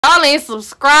y'all ain't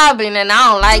subscribing and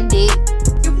I don't like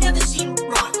that. You've never seen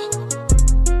Ronnie.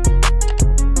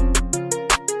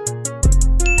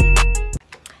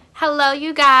 Hello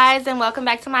you guys, and welcome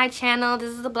back to my channel. This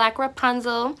is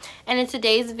DaBlacRapunzel, and in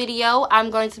today's video I'm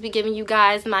going to be giving you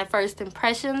guys my first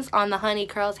impressions on the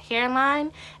HoneyCurls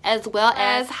hairline, as well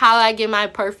as how I get my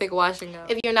perfect wash and go.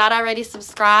 If you're not already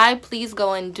subscribed, please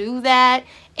go and do that,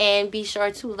 and be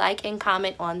sure to like and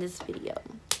comment on this video.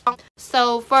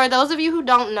 So for those of you who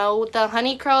don't know, the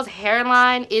HoneyCurls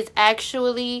hairline is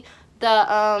actually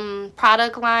the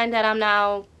product line that I'm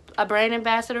now a brand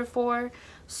ambassador for.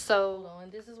 So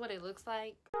this is what it looks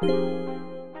like.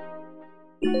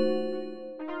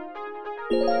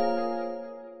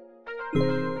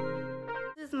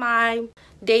 This is my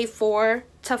day 4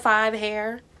 to 5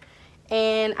 hair,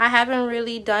 and I haven't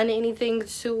really done anything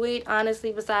to it,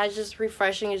 honestly, besides just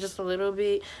refreshing it just a little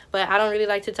bit. But I don't really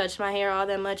like to touch my hair all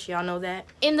that much, y'all know that.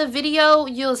 In the video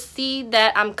you'll see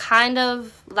that I'm kind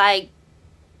of like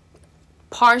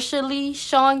partially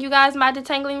showing you guys my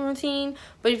detangling routine,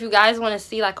 but if you guys want to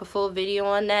see like a full video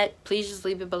on that, please just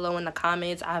leave it below in the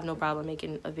comments. I have no problem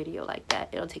making a video like that.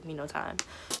 It'll take me no time.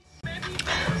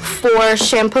 For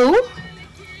shampoo,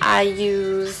 I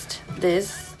used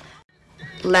this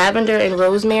lavender and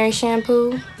rosemary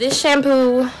shampoo. This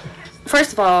shampoo,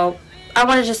 first of all, I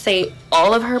want to just say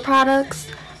all of her products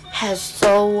has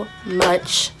so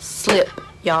much slip,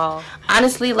 y'all.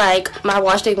 Honestly, like, my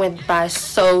wash day went by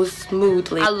so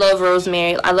smoothly. I love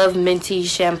rosemary. I love minty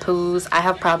shampoos. I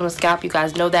have problems with scalp, you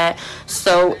guys know that.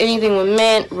 So anything with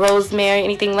mint, rosemary,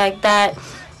 anything like that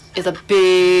is a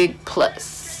big plus.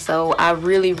 So I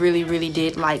really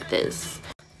did like this.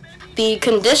 The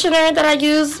conditioner that I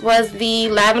used was the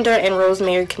lavender and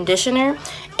rosemary conditioner,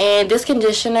 and this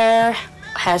conditioner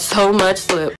has so much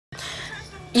slip.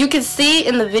 You can see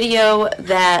in the video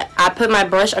that I put my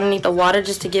brush underneath the water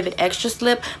just to give it extra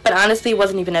slip, but honestly it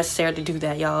wasn't even necessary to do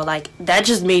that, y'all. Like, that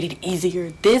just made it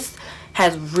easier. This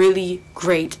has really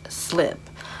great slip.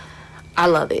 I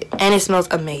love it, and it smells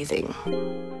amazing.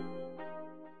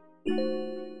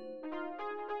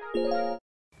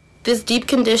 This deep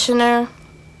conditioner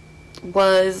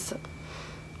was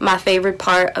my favorite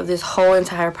part of this whole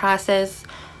entire process.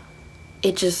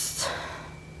 It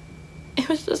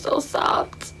was just so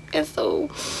soft and so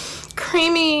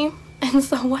creamy and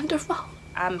so wonderful.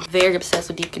 I'm very obsessed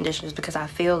with deep conditioners because I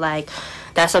feel like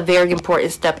that's a very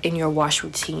important step in your wash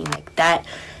routine. Like, that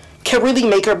can really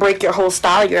make or break your whole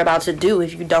style you're about to do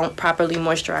if you don't properly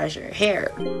moisturize your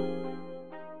hair.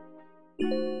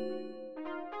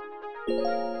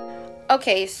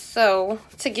 Okay, so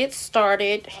to get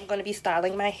started, I'm going to be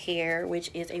styling my hair, which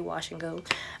is a wash and go.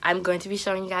 I'm going to be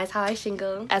showing you guys how I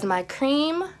shingle. As my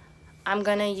cream, I'm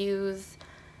going to use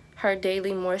her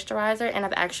daily moisturizer, and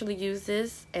I've actually used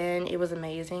this and it was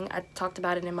amazing. I talked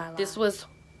about it in my live. This was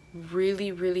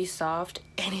really soft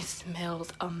and it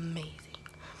smells amazing.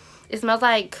 It smells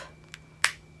like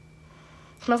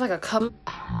a cup.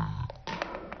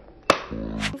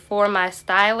 For my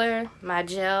styler, my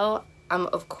gel, I'm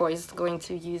of course going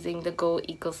to be using the Gold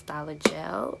Eco Styler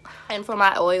gel. And for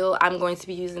my oil, I'm going to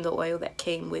be using the oil that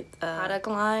came with product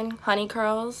line,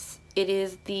 HoneyCurls. It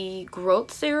is the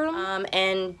growth serum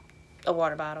and a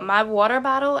water bottle. My water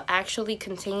bottle actually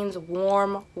contains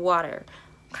warm water,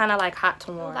 kind of like hot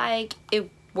to warm. Like, it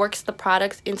works the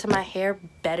products into my hair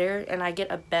better, and I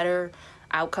get a better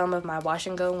outcome of my wash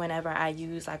and go whenever I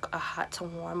use like a hot to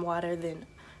warm water than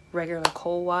regular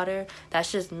cold water.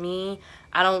 That's just me.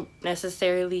 I don't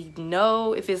necessarily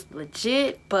know if it's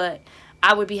legit, but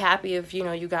I would be happy if, you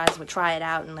know, you guys would try it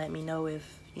out and let me know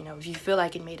if, you know, if you feel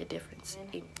like it made a difference.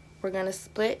 We're gonna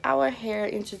split our hair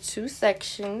into 2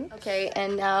 sections. Okay,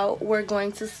 and now we're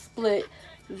going to split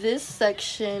this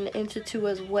section into 2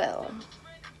 as well.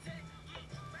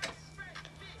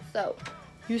 So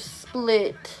you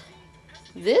split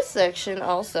this section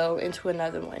also into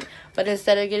another one, but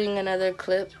instead of getting another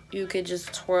clip, you could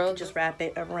just twirl, just wrap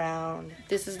it around.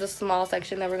 This is the small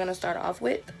section that we're gonna start off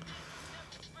with,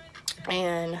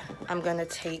 and I'm gonna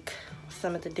take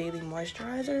some of the daily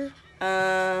moisturizer.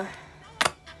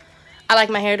 I like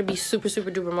my hair to be super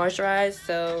duper moisturized,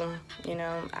 so, you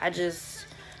know, I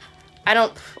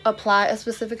don't apply a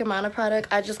specific amount of product.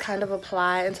 I just kind of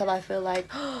apply until I feel like,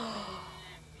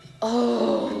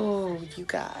 oh, you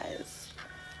guys,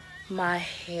 my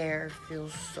hair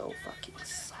feels so fucking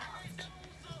soft.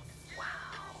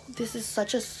 Wow, this is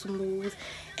such a smooth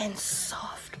and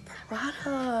soft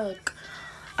product.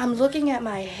 I'm looking at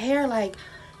my hair like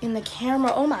in the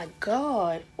camera. Oh my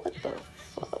god, what the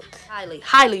fuck?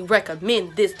 Highly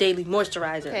recommend this daily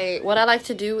moisturizer. Okay, what I like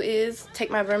to do is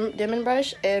take my dimming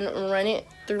brush and run it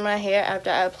through my hair after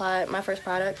I apply my first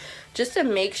product, just to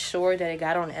make sure that it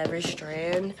got on every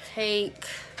strand. Take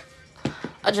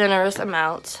a generous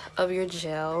amount of your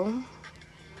gel.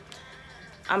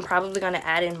 I'm probably going to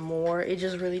add in more. It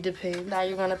just really depends. Now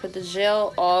you're going to put the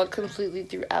gel all completely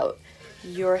throughout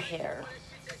your hair.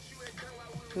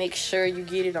 Make sure you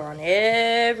get it on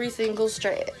every single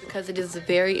strand, because it is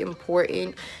very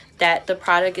important that the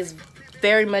product is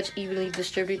very much evenly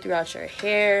distributed throughout your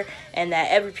hair, and that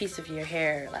every piece of your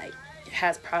hair like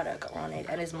has product on it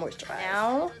and is moisturized.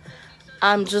 Now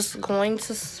I'm just going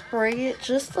to spray it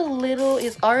just a little.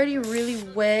 It's already really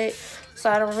wet, so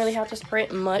I don't really have to spray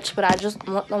it much, but I just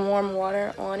want the warm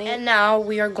water on it. And now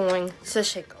we are going to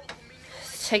shake it.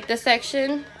 Take the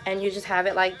section and you just have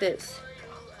it like this.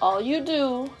 All you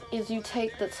do is you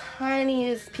take the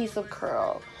tiniest piece of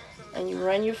curl and you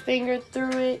run your finger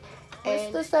through it,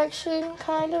 and the section,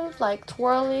 kind of like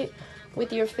twirl it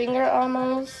with your finger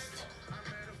almost,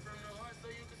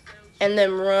 and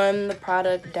then run the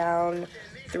product down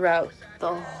throughout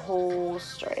the whole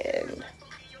strand.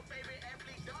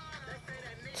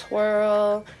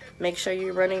 Twirl, make sure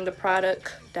you're running the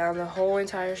product down the whole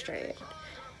entire strand.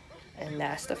 And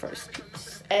that's the first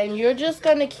piece. And you're just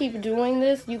gonna keep doing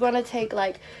this. You're gonna take,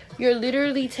 like, you're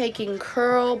literally taking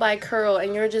curl by curl,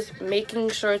 and you're just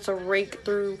making sure to rake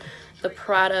through the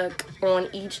product on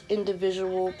each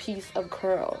individual piece of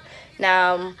curl.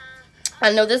 Now,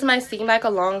 I know this might seem like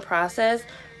a long process,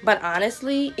 but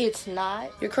honestly, it's not.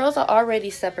 Your curls are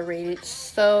already separated,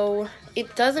 so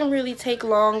it doesn't really take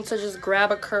long to just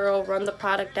grab a curl, run the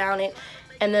product down it,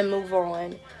 and then move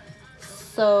on.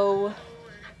 So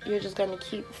you're just going to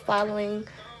keep following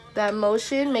that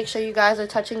motion. Make sure you guys are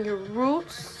touching your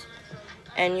roots,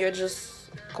 and you're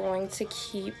just going to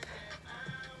keep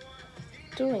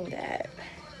doing that.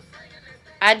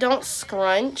 I don't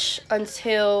scrunch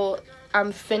until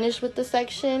I'm finished with the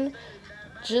section,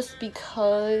 just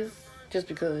because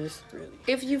really.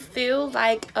 If you feel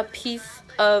like a piece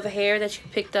of hair that you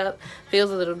picked up feels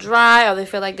a little dry, or they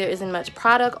feel like there isn't much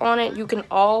product on it, you can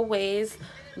always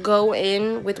go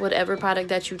in with whatever product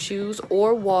that you choose,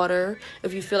 or water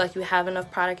if you feel like you have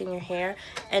enough product in your hair,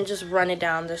 and just run it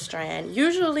down the strand.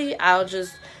 Usually I'll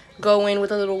just go in with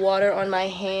a little water on my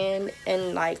hand,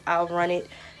 and like I'll run it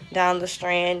down the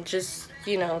strand, just,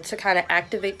 you know, to kind of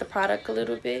activate the product a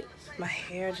little bit. My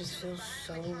hair just feels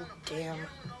so damn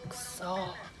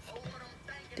soft.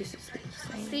 This is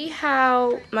insane. See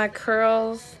how my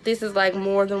curls, this is like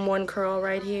more than one curl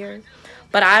right here,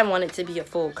 but I want it to be a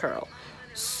full curl.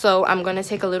 So I'm going to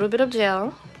take a little bit of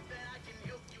gel,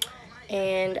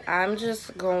 and I'm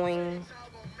just going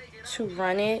to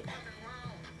run it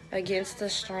against the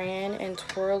strand and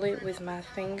twirl it with my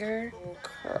finger.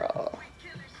 Curl.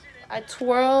 I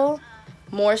twirl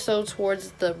more so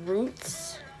towards the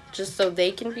roots, just so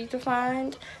they can be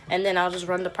defined, and then I'll just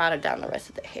run the product down the rest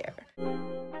of the hair.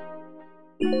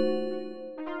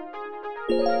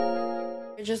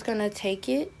 You're just going to take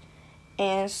it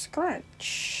and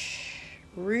scrunch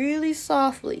really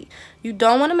softly. You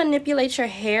don't want to manipulate your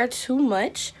hair too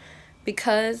much,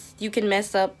 because you can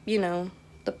mess up, you know,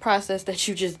 the process that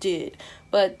you just did.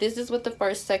 But this is what the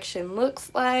first section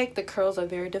looks like. The curls are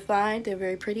very defined, they're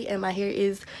very pretty, and my hair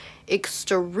is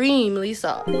extremely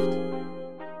soft.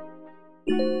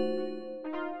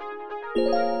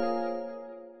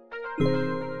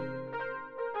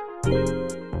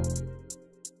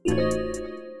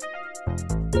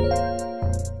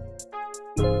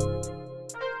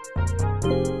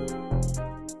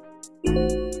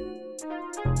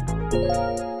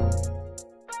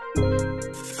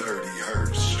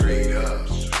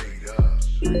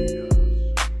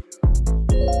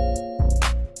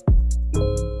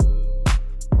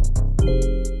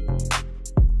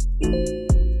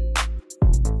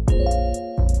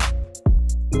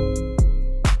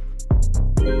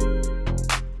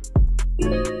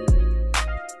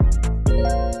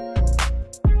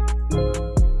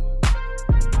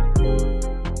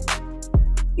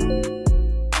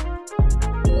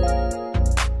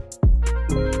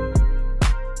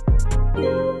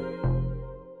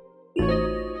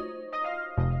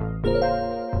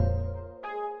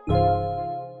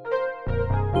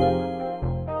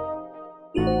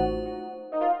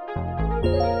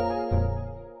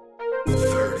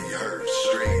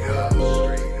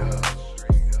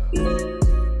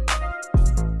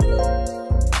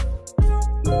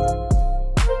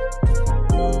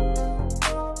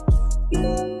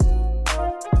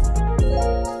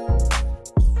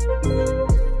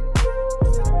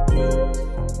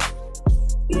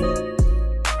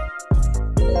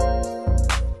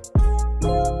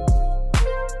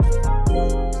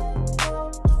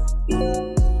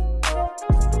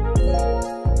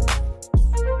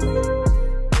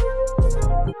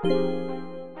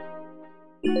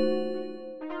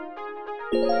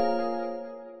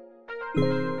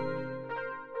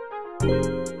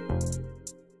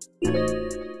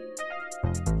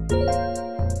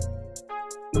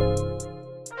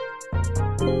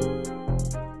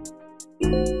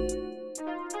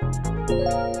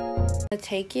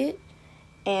 take it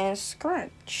and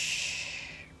scrunch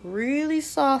really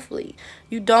softly.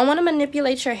 You don't want to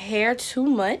manipulate your hair too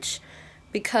much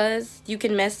because you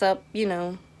can mess up, you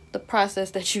know, the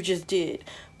process that you just did.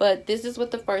 But this is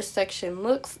what the first section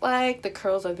looks like. The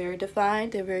curls are very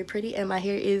defined, they're very pretty, and my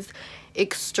hair is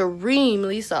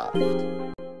extremely soft.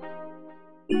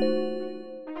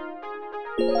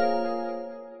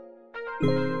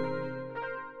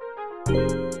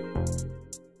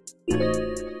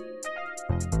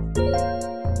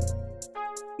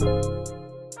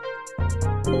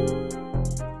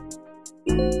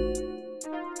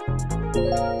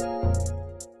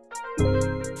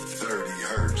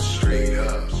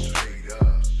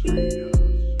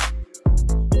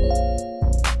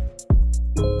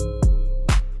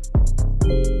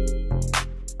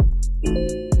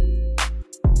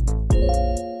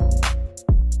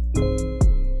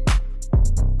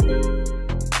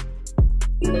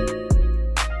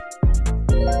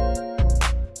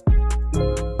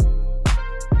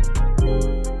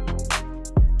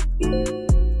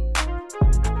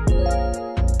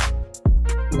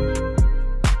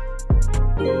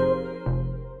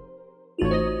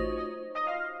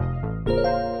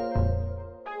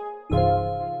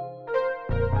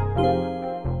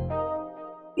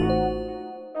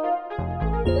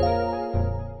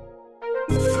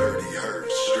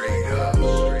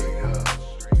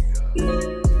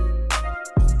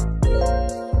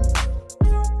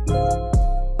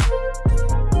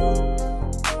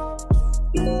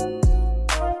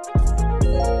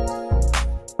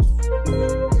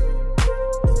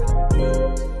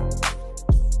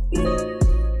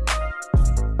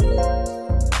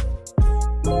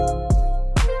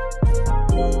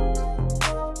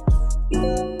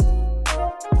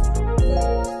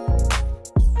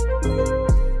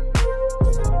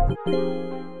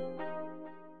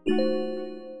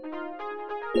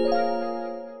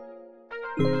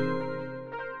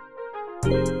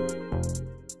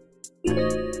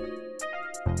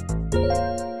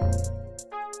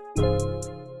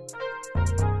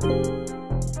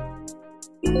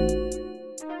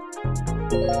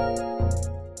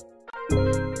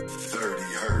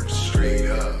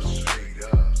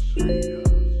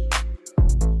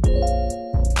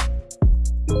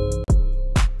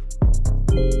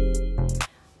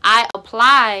 I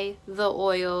apply the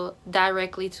oil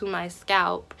directly to my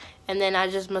scalp, and then I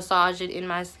just massage it in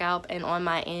my scalp and on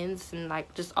my ends and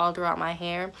like just all throughout my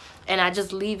hair, and I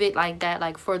just leave it like that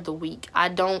like for the week. I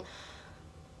don't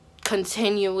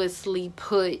continuously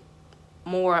put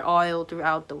more oil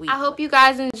throughout the week. I hope you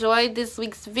guys enjoyed this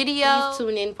week's video. Please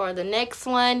tune in for the next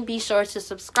one. Be sure to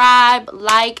subscribe,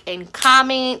 like, and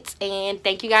comment, and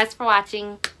thank you guys for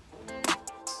watching.